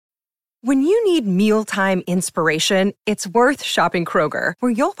When you need mealtime inspiration, it's worth shopping Kroger,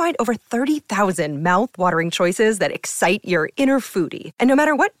 where you'll find over 30,000 mouth-watering choices that excite your inner foodie. And no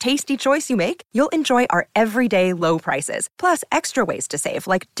matter what tasty choice you make, you'll enjoy our everyday low prices, plus extra ways to save,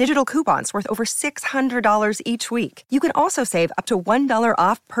 like digital coupons worth over $600 each week. You can also save up to $1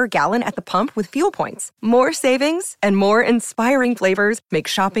 off per gallon at the pump with fuel points. More savings and more inspiring flavors make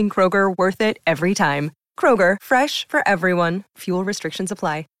shopping Kroger worth it every time. Kroger, fresh for everyone. Fuel restrictions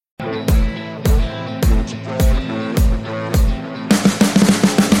apply.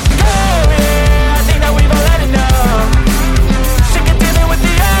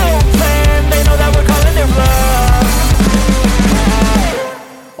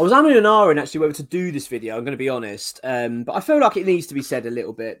 I was umming and ahhing actually whether to do this video, I'm going to be honest, but I feel like it needs to be said a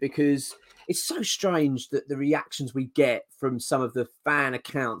little bit because it's so strange that the reactions we get from some of the fan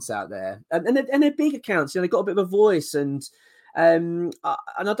accounts out there, and they're big accounts, they've got a bit of a voice, and I'm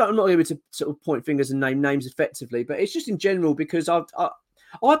not able to sort of point fingers and name names effectively, but it's just in general because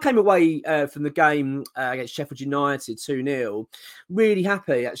I came away from the game against Sheffield United 2-0 really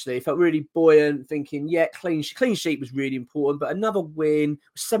happy, actually. Felt really buoyant, thinking, yeah, clean sheet was really important, but another win,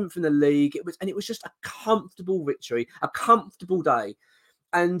 7th in the league. It was just a comfortable victory, a comfortable day.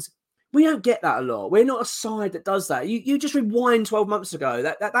 And we don't get that a lot. We're not a side that does that. You just rewind 12 months ago.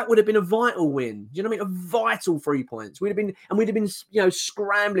 That would have been a vital win. Do you know what I mean? A vital 3 points. We'd have been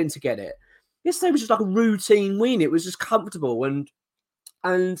scrambling to get it. Yesterday was just like a routine win. It was just comfortable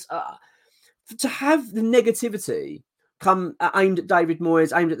and to have the negativity come aimed at David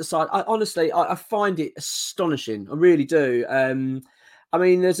Moyes, aimed at the side, I find it astonishing. I really do. I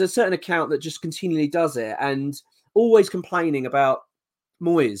mean, there's a certain account that just continually does it and always complaining about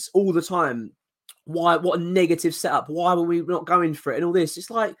Moyes all the time. What a negative setup. Why were we not going for it and all this?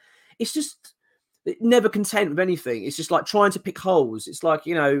 It's just never content with anything. It's just like trying to pick holes. It's like,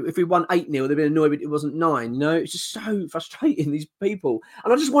 if we won 8-0, they'd been annoyed it wasn't 9. It's just so frustrating, these people.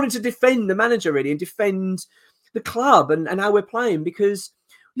 And I just wanted to defend the manager, really, and defend the club and how we're playing because,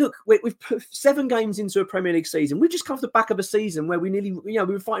 look, we've put 7 games into a Premier League season. We've just come off the back of a season where we nearly, we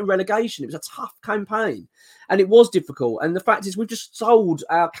were fighting relegation. It was a tough campaign and it was difficult. And the fact is we've just sold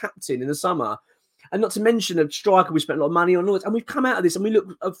our captain in the summer. And not to mention a striker we spent a lot of money on. And we've come out of this and we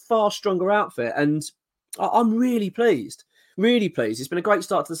look a far stronger outfit. And I'm really pleased. Really pleased. It's been a great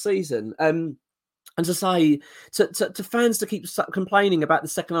start to the season. And to say to fans to keep complaining about the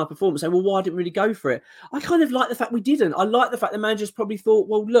second half performance, saying, well, why didn't we really go for it? I kind of like the fact we didn't. I like the fact the managers probably thought,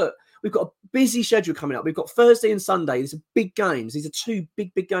 well, look, we've got a busy schedule coming up. We've got Thursday and Sunday. These are big games. These are 2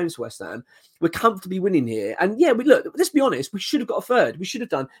 big games for West Ham. We're comfortably winning here. And yeah, look, let's be honest, we should have got a third. We should have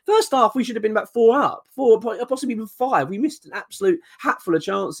done. First half, we should have been about 4 up, 4, possibly even 5. We missed an absolute hatful of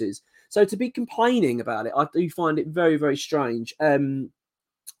chances. So to be complaining about it, I do find it very, very strange.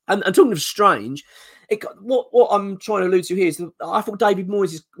 And talking of strange, what I'm trying to allude to here is that I thought David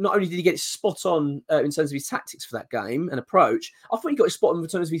Moyes, not only did he get it spot on in terms of his tactics for that game and approach, I thought he got it spot on in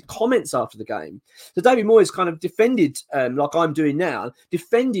terms of his comments after the game. So David Moyes kind of defended, like I'm doing now,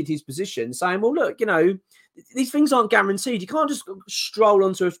 defended his position, saying, well, look, these things aren't guaranteed. You can't just stroll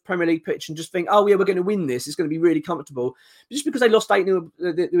onto a Premier League pitch and just think, oh, yeah, we're going to win this. It's going to be really comfortable. Just because they lost 8-0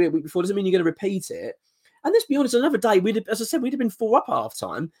 the week before doesn't mean you're going to repeat it. And let's be honest, another day, as I said, we'd have been 4 up at half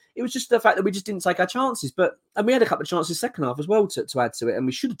time. It was just the fact that we just didn't take our chances. And we had a couple of chances second half as well to add to it, and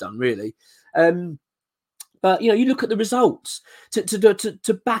we should have done, really. But, you look at the results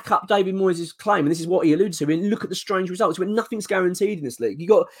to back up David Moyes' claim, and this is what he alluded to, and look at the strange results where nothing's guaranteed in this league. You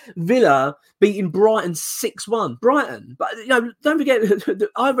got Villa beating Brighton 6-1. Brighton. But, don't forget,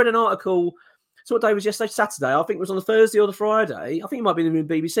 I read an article. So what day was yesterday? Saturday. I think it was on the Thursday or the Friday. I think it might be in the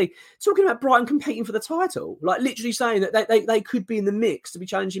BBC. Talking about Brighton competing for the title. Like literally saying that they could be in the mix to be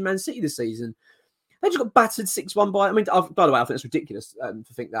challenging Man City this season. They just got battered 6-1 by... by the way, I think that's ridiculous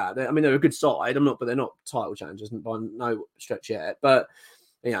to think that. They're a good side. But they're not title challengers by no stretch yet. But,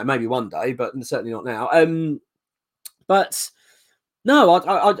 maybe one day, but certainly not now. But... No,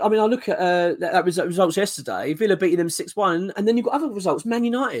 I look at that results yesterday. Villa beating them 6-1, and then you've got other results. Man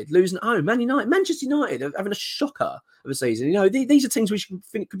United losing at home. Manchester United having a shocker of a season. These are teams we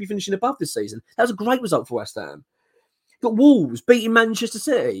could be finishing above this season. That was a great result for West Ham. You've got Wolves beating Manchester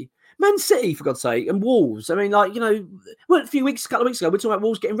City. Man City, for God's sake, and Wolves. couple of weeks ago, we're talking about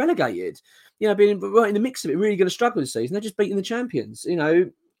Wolves getting relegated. Being right in the mix of it, really going to struggle this season. They're just beating the champions.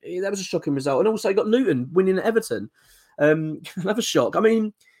 That was a shocking result. And also you got Luton winning at Everton. Another shock.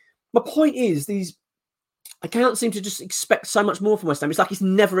 My point is these accounts seem to just expect so much more from West Ham. It's like it's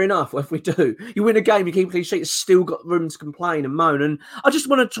never enough if we do. You win a game, you keep a clean sheet, it's still got room to complain and moan. And I just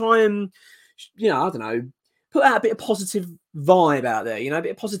want to try and, put out a bit of positive vibe out there, a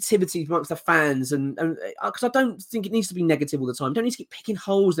bit of positivity amongst the fans, and because I don't think it needs to be negative all the time. You don't need to keep picking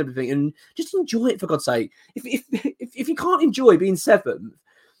holes and everything, and just enjoy it, for God's sake. If you can't enjoy being 7th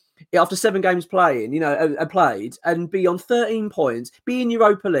after 7 games playing, played, and be on 13 points, be in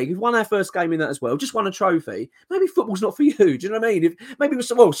Europa League, we've won our first game in that as well, just won a trophy, maybe football's not for you. Do you know what I mean?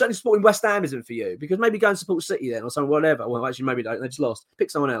 Certainly supporting West Ham isn't for you, because maybe go and support City then, or something, whatever. Well, actually, maybe don't. They just lost. Pick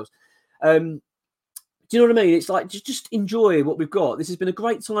someone else. Do you know what I mean? It's like, just enjoy what we've got. This has been a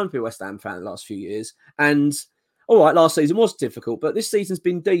great time to be a West Ham fan the last few years. And all right, last season was difficult, but this season's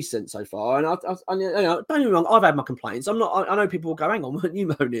been decent so far. And don't get me wrong, I've had my complaints. I know people will go, hang on, weren't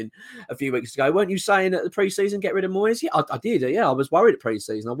you moaning a few weeks ago? Weren't you saying at the pre-season, get rid of Moyes? Yeah, I did. Yeah, I was worried at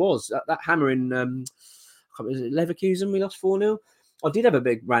pre-season. I was. That hammering, was it Leverkusen? We lost 4-0. I did have a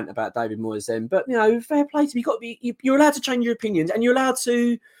big rant about David Moyes then. But, fair play to me. You're allowed to change your opinions, and you're allowed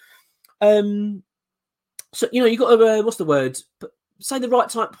to... So, you've got to, what's the word? Say the right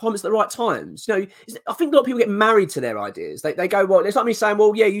comments at the right times. I think a lot of people get married to their ideas. They go, well, it's like me saying,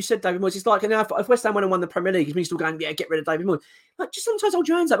 well, yeah, you said David Moyes. It's like, if West Ham went and won the Premier League, it's me still going, yeah, get rid of David Moyes. Like, just sometimes hold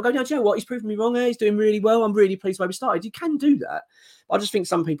your hands up and go, no, do you know what? He's proven me wrong. He's doing really well. I'm really pleased where we started. You can do that. I just think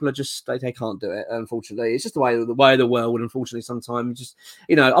some people are just, they can't do it, unfortunately. It's just the way of the world, and unfortunately sometimes just,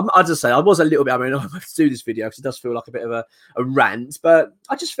 I just say, I was a little bit, I have to do this video because it does feel like a bit of a rant, but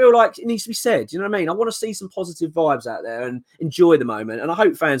I just feel like it needs to be said. You know what I mean? I want to see some positive vibes out there and enjoy the moment, and I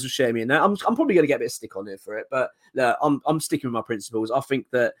hope fans will share me in that. I'm probably going to get a bit of stick on here for it, but I'm sticking with my principles. I think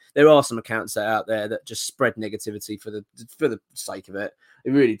that there are some accounts out there that just spread negativity for the sake of it. They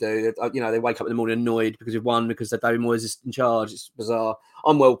really do. They wake up in the morning annoyed because we've won, because David Moyes is in charge. It's bizarre.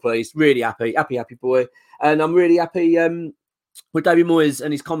 I'm well pleased, really happy boy. And I'm really happy with David Moyes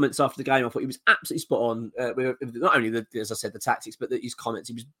and his comments after the game. I thought he was absolutely spot on. With not only, as I said, the tactics, but his comments.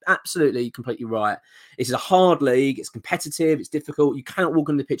 He was absolutely, completely right. This is a hard league. It's competitive. It's difficult. You cannot walk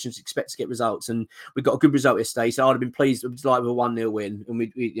on the pitch and expect to get results. And we got a good result yesterday, so I'd have been pleased with a 1-0 win. And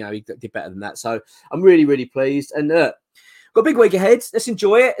we he did better than that. So I'm really, really pleased. And got a big week ahead. Let's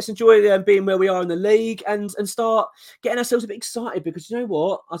enjoy it. Let's enjoy being where we are in the league and start getting ourselves a bit excited, because you know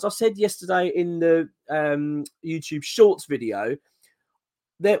what? As I said yesterday in the YouTube Shorts video,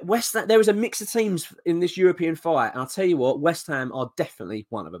 there is a mix of teams in this European fight. And I'll tell you what, West Ham are definitely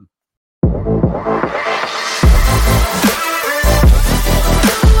one of them.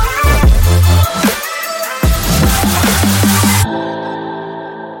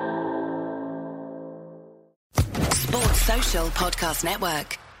 Social Podcast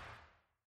Network.